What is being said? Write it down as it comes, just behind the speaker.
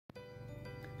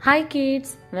Hi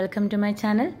kids, welcome to my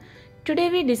channel.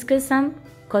 Today we discuss some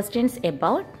questions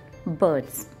about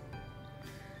birds.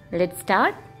 Let's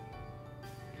start.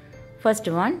 First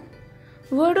one,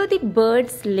 where do the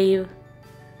birds live?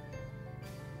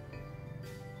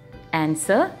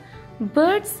 Answer,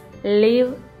 birds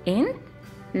live in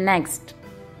nest.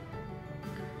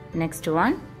 Next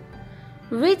one,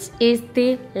 which is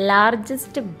the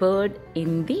largest bird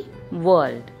in the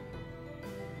world?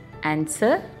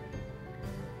 Answer,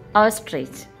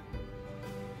 ostrich.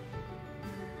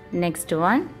 Next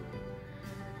one,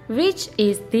 which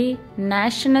is the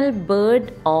national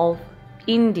bird of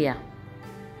India?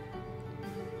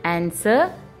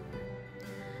 Answer,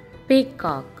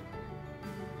 peacock.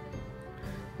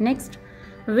 Next,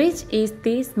 which is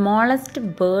the smallest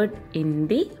bird in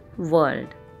the world?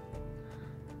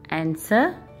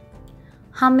 Answer,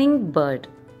 hummingbird.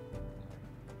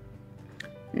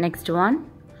 Next one,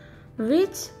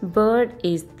 which bird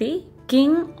is the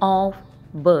king of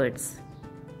birds?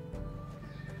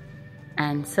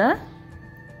 Answer,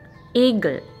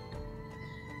 eagle.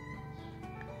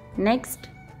 Next,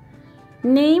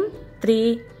 name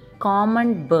 3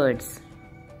 common birds.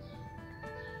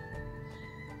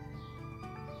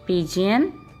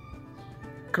 Pigeon,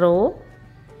 crow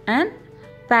and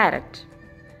parrot.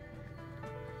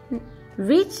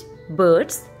 Which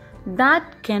birds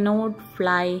that cannot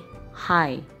fly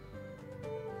high?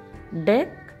 Duck,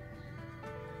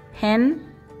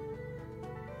 hen,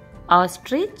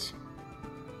 ostrich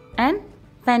and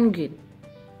penguin.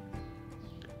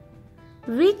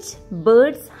 Which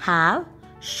birds have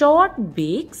short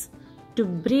beaks to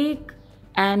break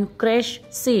and crush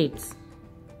seeds?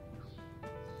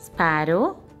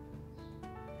 Sparrow,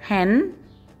 hen,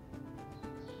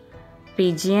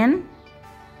 pigeon,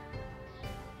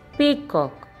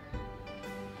 peacock.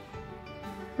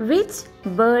 Which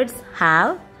birds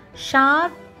have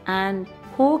sharp and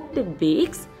hooked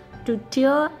beaks to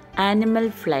tear animal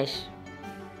flesh?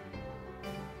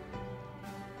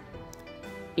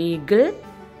 Eagle,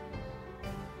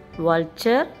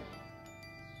 vulture,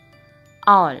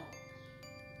 owl.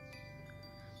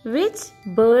 Which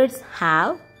birds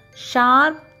have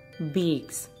sharp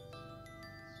beaks?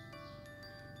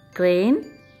 Crane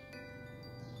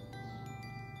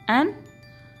and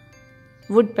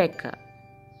woodpecker.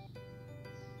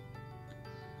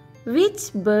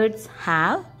 Which birds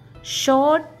have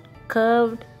short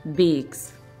curved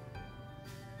beaks?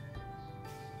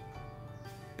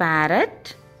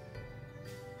 Parrot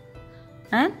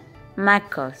and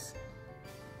macaws.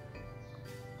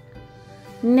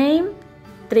 Name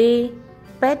 3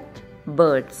 pet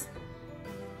birds.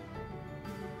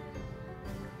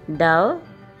 Dove,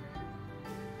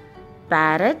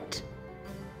 parrot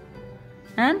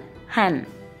and hen.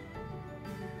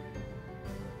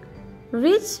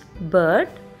 Which bird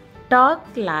talk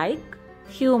like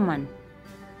human?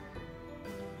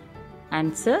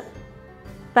 Answer,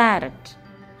 parrot.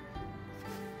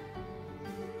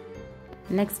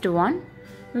 Next one,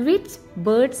 which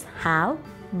birds have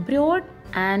broad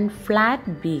and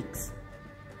flat beaks?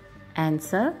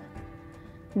 Answer,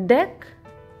 duck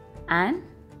and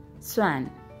swan.